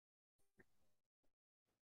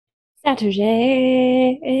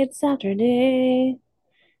Saturday, it's Saturday.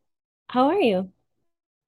 How are you?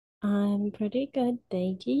 I'm pretty good,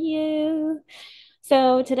 thank you.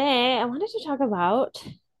 So today I wanted to talk about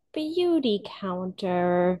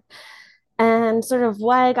Beautycounter and sort of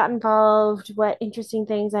why I got involved, what interesting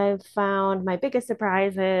things I've found, my biggest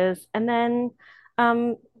surprises, and then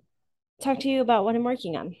um, talk to you about what I'm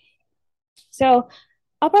working on. So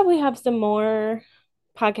I'll probably have some more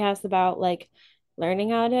podcasts about like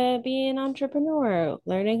learning how to be an entrepreneur,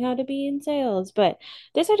 learning how to be in sales. But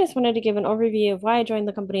this, I just wanted to give an overview of why I joined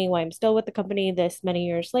the company, why I'm still with the company this many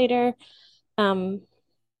years later, um,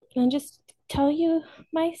 and just tell you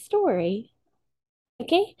my story.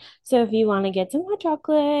 Okay, so if you want to get some hot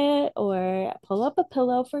chocolate or pull up a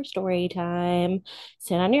pillow for story time,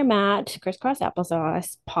 sit on your mat, crisscross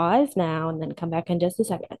applesauce, pause now, and then come back in just a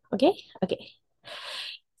second. Okay, okay.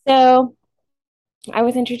 So I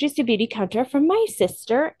was introduced to Beautycounter from my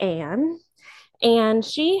sister, Anne, and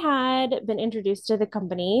she had been introduced to the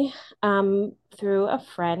company through a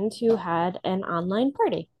friend who had an online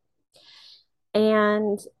party.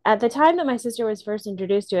 And at the time that my sister was first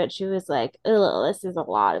introduced to it, she was like, "Oh, this is a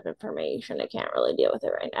lot of information. I can't really deal with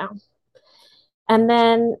it right now." And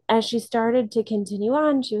then as she started to continue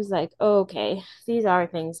on, she was like, oh, "Okay, these are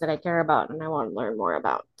things that I care about and I want to learn more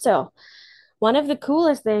about." So, one of the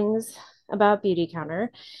coolest things about Beautycounter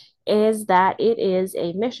is that it is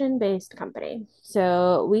a mission-based company.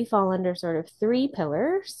 So we fall under sort of three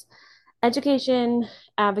pillars: education,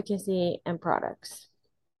 advocacy, and products.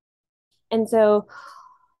 And so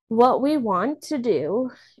what we want to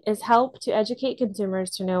do is help to educate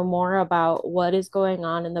consumers to know more about what is going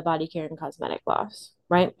on in the body care and cosmetic laws,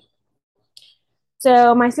 right?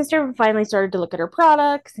 So my sister finally started to look at her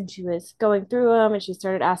products and she was going through them and she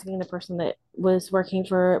started asking the person that was working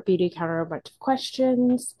for Beautycounter a bunch of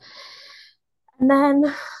questions. And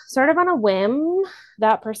then, sort of on a whim,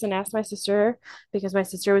 that person asked my sister, because my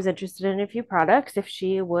sister was interested in a few products, if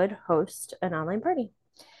she would host an online party.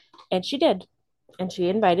 And she did. And she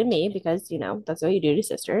invited me because, that's what you do to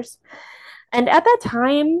sisters. And at that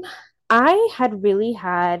time, I had really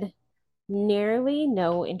had nearly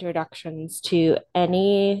no introductions to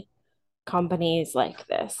any companies like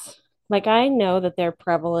this. Like, I know that they're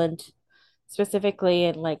prevalent specifically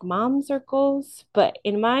in like mom circles, but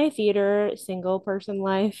in my theater single person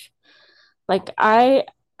life, like I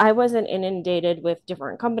wasn't inundated with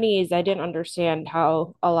different companies. I didn't understand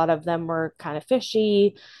how a lot of them were kind of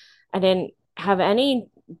fishy. I didn't have any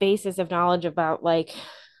basis of knowledge about like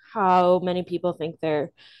how many people think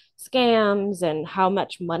they're scams and how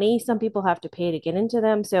much money some people have to pay to get into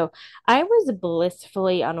them. So I was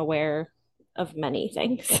blissfully unaware of many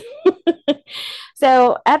things.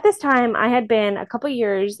 So at this time, I had been a couple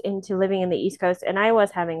years into living in the East Coast and I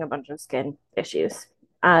was having a bunch of skin issues.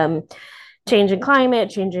 Um, Change in climate,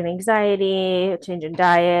 change in anxiety, change in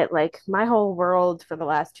diet. Like my whole world for the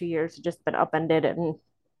last 2 years has just been upended and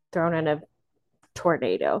thrown in a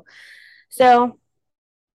tornado. So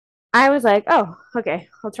I was like, oh, okay,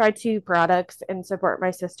 I'll try two products and support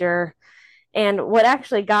my sister. And what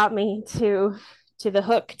actually got me to the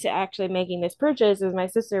hook to actually making this purchase is my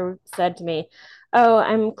sister said to me, "Oh,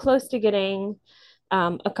 I'm close to getting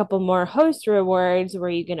a couple more host rewards. Were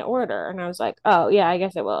you going to order?" And I was like, "Oh, yeah, I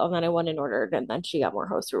guess I will." And then I went and ordered, and then she got more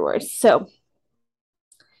host rewards. So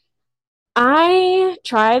I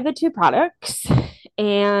tried the two products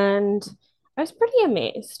and I was pretty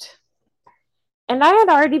amazed. And I had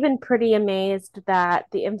already been pretty amazed that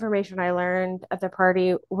the information I learned at the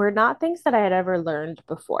party were not things that I had ever learned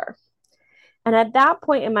before. And at that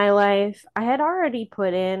point in my life, I had already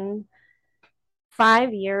put in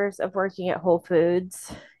 5 years of working at Whole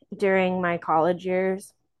Foods during my college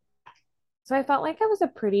years. So I felt like I was a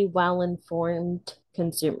pretty well informed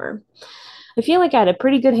consumer. I feel like I had a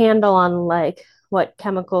pretty good handle on like what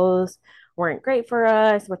chemicals weren't great for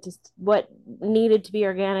us, what needed to be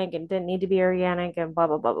organic and didn't need to be organic and blah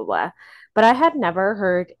blah blah blah blah. But I had never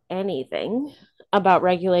heard anything about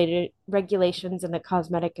regulated regulations in the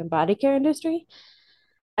cosmetic and body care industry.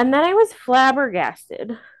 And then I was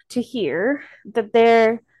flabbergasted to hear that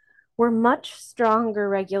there were much stronger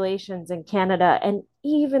regulations in Canada and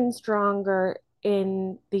even stronger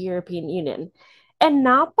in the European Union. And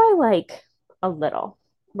not by like a little,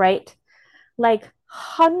 right? Like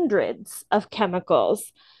hundreds of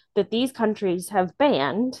chemicals that these countries have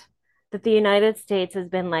banned that the United States has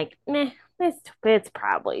been like, meh, it's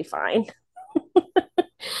probably fine.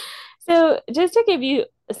 So, just to give you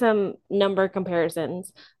some number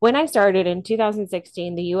comparisons, when I started in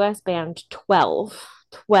 2016, the US banned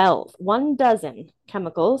 1 dozen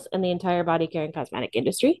chemicals in the entire body care and cosmetic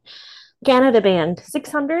industry. Canada banned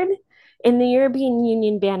 600, In the European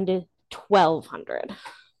Union banned it 1,200.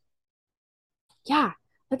 Yeah,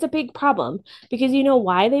 that's a big problem because you know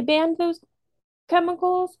why they banned those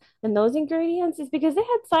chemicals and those ingredients is because they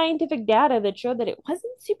had scientific data that showed that it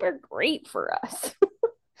wasn't super great for us.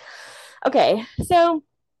 Okay, so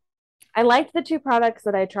I liked the two products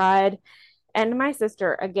that I tried. And my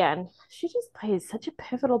sister, again, she just plays such a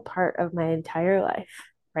pivotal part of my entire life,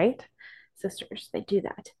 right? Sisters, they do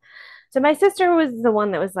that. So my sister was the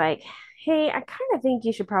one that was like, hey, I kind of think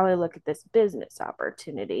you should probably look at this business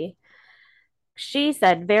opportunity. She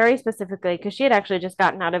said very specifically, because she had actually just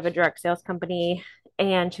gotten out of a direct sales company,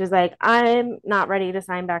 and she was like, I'm not ready to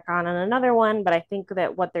sign back on another one, but I think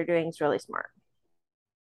that what they're doing is really smart.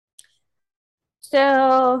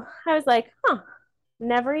 So I was like, huh,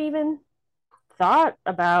 never even thought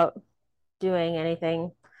about doing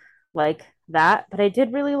anything like that, but I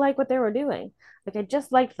did really like what they were doing. Like I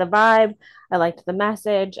just liked the vibe, I liked the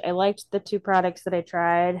message, I liked the two products that I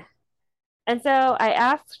tried. And so I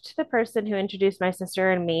asked the person who introduced my sister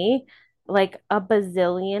and me like a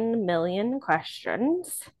bazillion million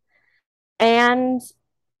questions. And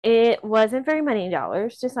it wasn't very many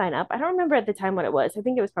dollars to sign up. I don't remember at the time what it was. I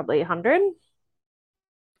think it was probably 100.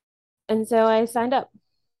 And so I signed up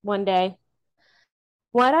one day.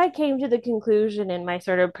 What I came to the conclusion in my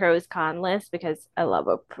sort of pros con list, because I love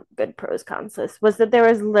a good pros cons list, was that there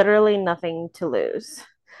was literally nothing to lose.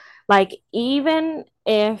 Like, even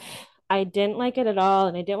if I didn't like it at all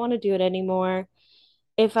and I didn't want to do it anymore,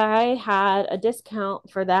 if I had a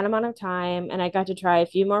discount for that amount of time and I got to try a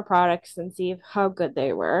few more products and see how good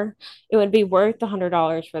they were, it would be worth the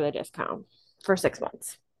 $100 for the discount for 6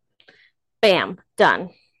 months. Bam, done.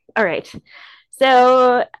 All right.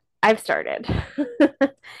 So I've started.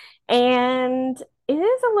 And it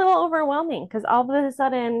is a little overwhelming because all of a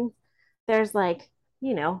sudden there's like,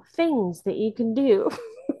 things that you can do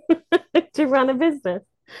to run a business.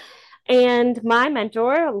 And my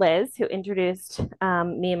mentor, Liz, who introduced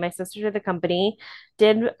me and my sister to the company,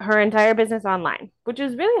 did her entire business online, which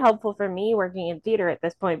was really helpful for me working in theater at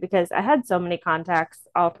this point because I had so many contacts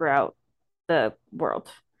all throughout the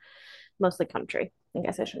world, mostly country. I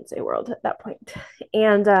guess I shouldn't say world at that point.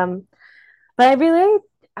 And but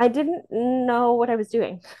I didn't know what I was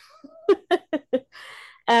doing.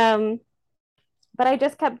 um, but I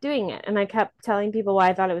just kept doing it and I kept telling people why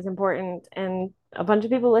I thought it was important, and a bunch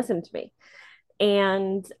of people listened to me.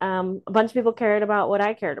 And a bunch of people cared about what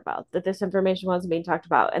I cared about, that this information wasn't being talked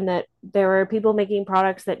about, and that there were people making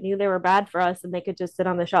products that knew they were bad for us and they could just sit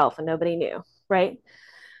on the shelf and nobody knew, right?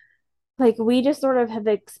 Like we just sort of have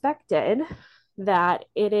expected that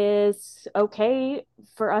it is okay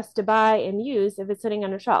for us to buy and use if it's sitting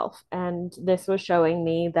on a shelf. And this was showing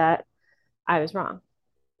me that I was wrong.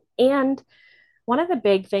 And one of the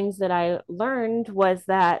big things that I learned was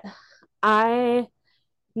that I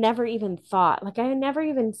never even thought, like, I never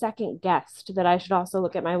even second guessed that I should also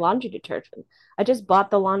look at my laundry detergent. I just bought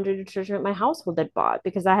the laundry detergent my household had bought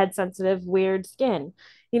because I had sensitive, weird skin.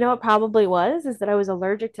 You know what probably was is that I was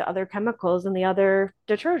allergic to other chemicals in the other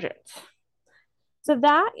detergents. So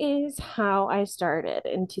that is how I started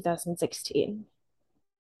in 2016.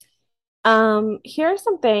 Here are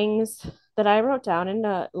some things that I wrote down in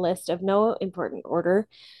a list of no important order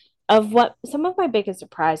of what some of my biggest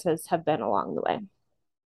surprises have been along the way.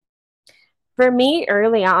 For me,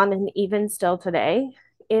 early on, and even still today,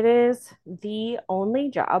 it is the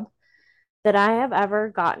only job that I have ever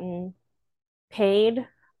gotten paid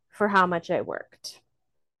for how much I worked.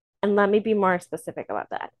 And let me be more specific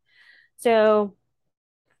about that. So,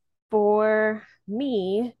 for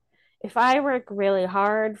me, if I work really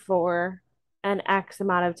hard for an X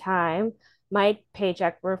amount of time, my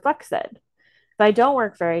paycheck reflects it. If I don't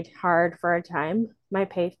work very hard for a time, my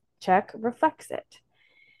paycheck reflects it.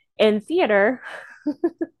 In theater,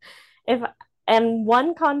 if and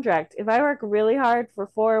one contract, if I work really hard for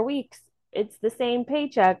 4 weeks, it's the same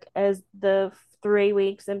paycheck as the 3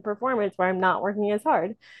 weeks in performance where I'm not working as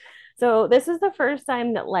hard. So this is the first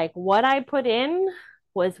time that like what I put in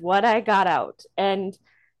was what I got out. And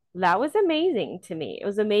that was amazing to me. It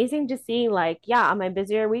was amazing to see like, yeah, on my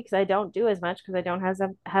busier weeks, I don't do as much because I don't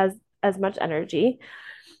has as much energy.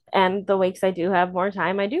 And the weeks I do have more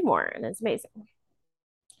time, I do more. And it's amazing.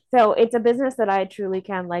 So it's a business that I truly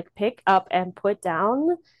can like pick up and put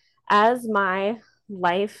down as my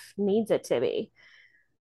life needs it to be.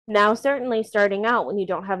 Now, certainly starting out when you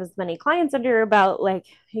don't have as many clients under your belt, like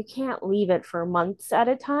you can't leave it for months at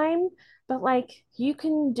a time, but like you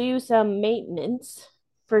can do some maintenance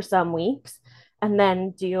for some weeks and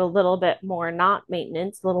then do a little bit more not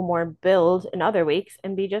maintenance, a little more build in other weeks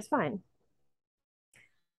and be just fine.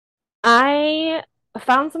 I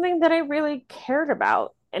found something that I really cared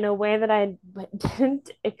about in a way that I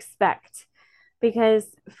didn't expect. Because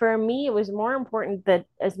for me, it was more important that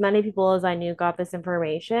as many people as I knew got this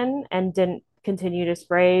information and didn't continue to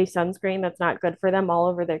spray sunscreen that's not good for them all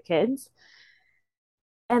over their kids.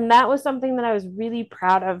 And that was something that I was really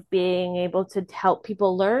proud of being able to help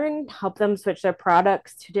people learn, help them switch their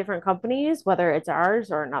products to different companies, whether it's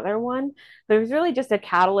ours or another one. But it was really just a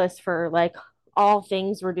catalyst for like all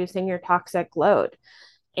things reducing your toxic load.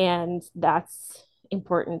 And that's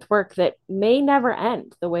important work that may never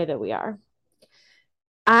end the way that we are.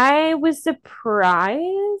 I was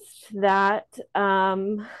surprised that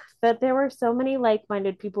there were so many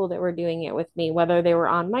like-minded people that were doing it with me, whether they were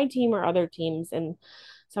on my team or other teams. And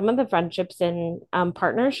some of the friendships and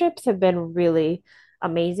partnerships have been really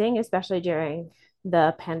amazing, especially during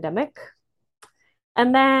the pandemic.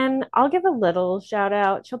 And then I'll give a little shout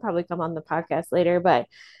out. She'll probably come on the podcast later, but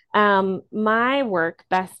my work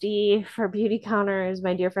bestie for Beautycounter is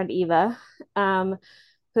my dear friend Eva.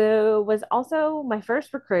 Who was also my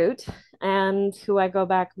first recruit and who I go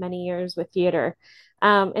back many years with theater.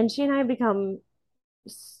 And she and I have become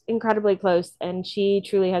incredibly close, and she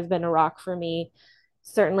truly has been a rock for me,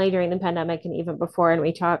 certainly during the pandemic and even before. And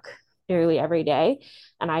we talk nearly every day.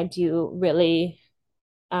 And I do really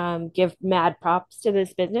give mad props to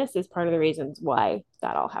this business as part of the reasons why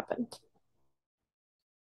that all happened.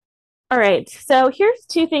 All right, so here's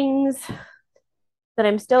two things that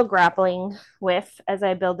I'm still grappling with as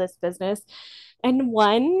I build this business. And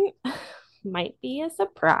one might be a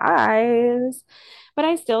surprise, but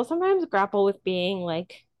I still sometimes grapple with being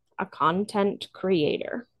like a content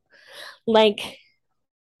creator. Like,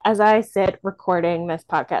 as I sit recording this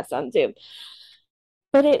podcast on Zoom,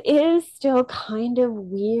 but it is still kind of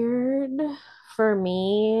weird for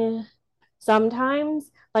me sometimes.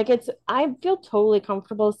 Like I feel totally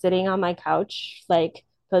comfortable sitting on my couch, like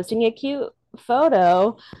posting a cute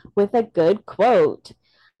photo with a good quote.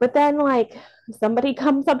 But then like somebody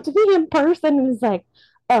comes up to me in person and is like,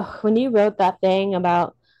 "Oh, when you wrote that thing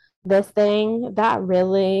about this thing, that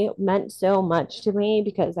really meant so much to me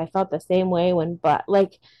because I felt the same way when but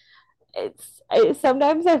like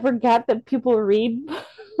sometimes I forget that people read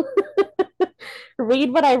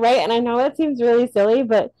what I write, and I know it seems really silly,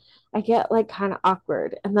 but I get like kind of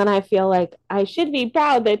awkward, and then I feel like I should be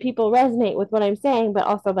proud that people resonate with what I'm saying, but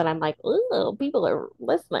also that I'm like, oh, people are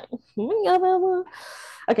listening.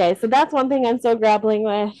 Okay, so that's one thing I'm still grappling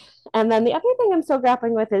with, and then the other thing I'm still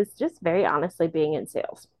grappling with is just very honestly being in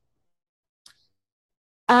sales.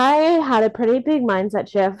 I had a pretty big mindset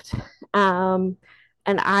shift.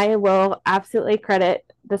 And I will absolutely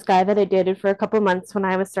credit this guy that I dated for a couple months when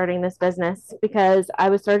I was starting this business because I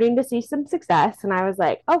was starting to see some success. And I was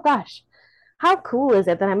like, oh gosh, how cool is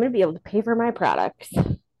it that I'm going to be able to pay for my products?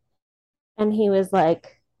 And he was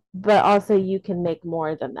like, but also you can make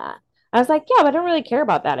more than that. I was like, yeah, but I don't really care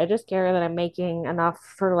about that. I just care that I'm making enough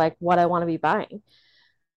for like what I want to be buying.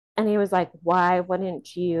 And he was like, why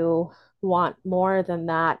wouldn't you want more than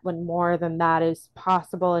that when more than that is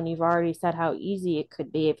possible? And you've already said how easy it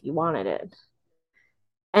could be if you wanted it.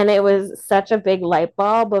 And it was such a big light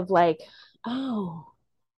bulb of like, oh,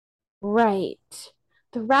 right.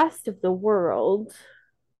 The rest of the world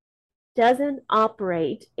doesn't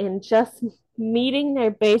operate in just meeting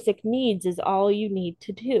their basic needs is all you need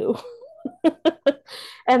to do.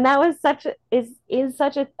 And that was such a, is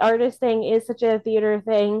such an artist thing, is such a theater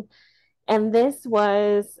thing. And this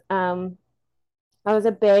was that was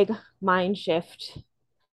a big mind shift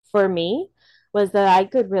for me, was that I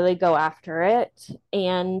could really go after it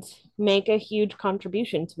and make a huge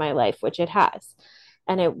contribution to my life, which it has.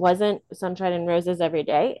 And it wasn't sunshine and roses every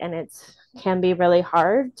day. And it can be really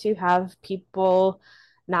hard to have people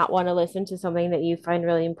not want to listen to something that you find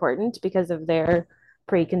really important because of their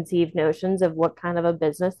preconceived notions of what kind of a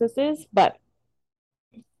business this is. But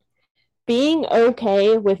being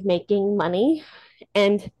okay with making money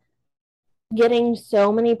and getting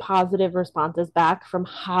so many positive responses back from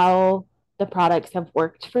how the products have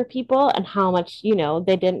worked for people and how much,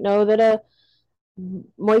 they didn't know that a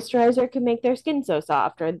moisturizer could make their skin so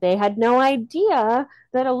soft, or they had no idea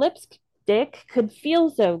that a lipstick could feel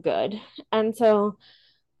so good. And so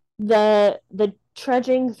the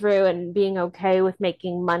trudging through and being okay with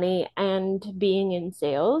making money and being in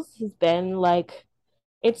sales has been like,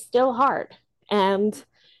 it's still hard. And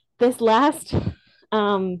this last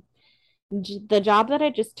the job that I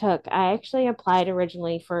just took, I actually applied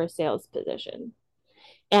originally for a sales position.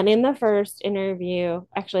 And in the first interview,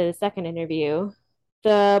 actually the second interview,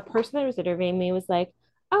 the person that was interviewing me was like,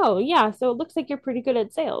 "Oh, yeah, so it looks like you're pretty good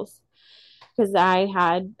at sales." Because I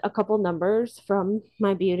had a couple numbers from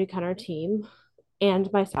my Beautycounter team.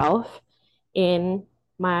 and myself in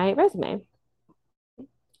my resume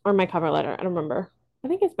or my cover letter. I don't remember. I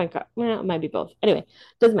think it's well, it might be both. Anyway,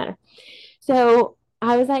 doesn't matter. So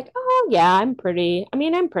I was like, oh yeah, I'm pretty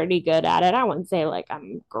good at it. I wouldn't say like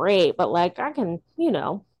I'm great, but like I can,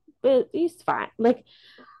 it's fine. Like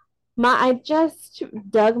I just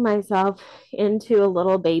dug myself into a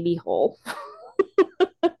little baby hole.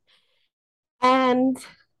 And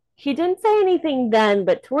he didn't say anything then,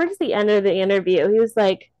 but towards the end of the interview, he was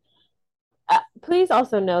like, please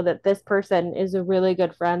also know that this person is a really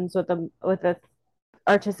good friends with a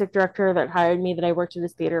artistic director that hired me that I worked in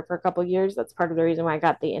this theater for a couple of years. That's part of the reason why I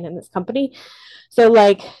got the in this company. So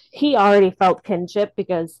like he already felt kinship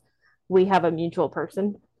because we have a mutual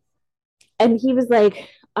person. And he was like,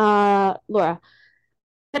 Laura,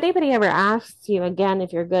 if anybody ever asks you again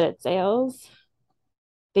if you're good at sales,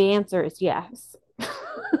 the answer is yes.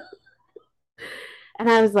 And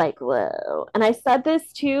I was like, whoa. And I said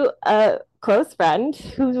this to a close friend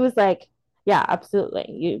who was like, yeah, absolutely.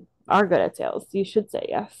 You are good at sales. You should say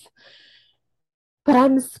yes. But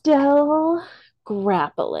I'm still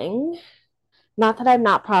grappling. Not that I'm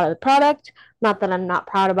not proud of the product, not that I'm not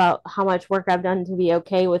proud about how much work I've done to be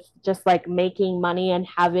okay with just like making money and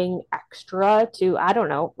having extra to, I don't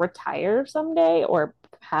know, retire someday or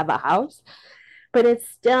have a house. But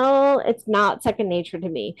it's not second nature to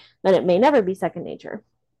me, that it may never be second nature.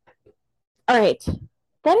 All right.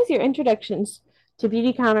 That is your introductions to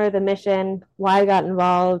Beautycounter, the mission, why I got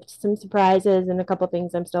involved, some surprises, and a couple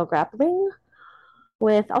things I'm still grappling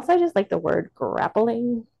with. Also, I just like the word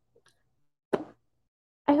grappling.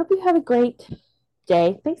 I hope you have a great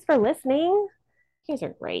day. Thanks for listening. You guys are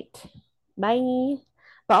great. Bye.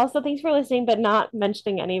 But also, thanks for listening, but not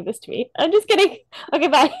mentioning any of this to me. I'm just kidding. Okay,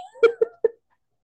 bye.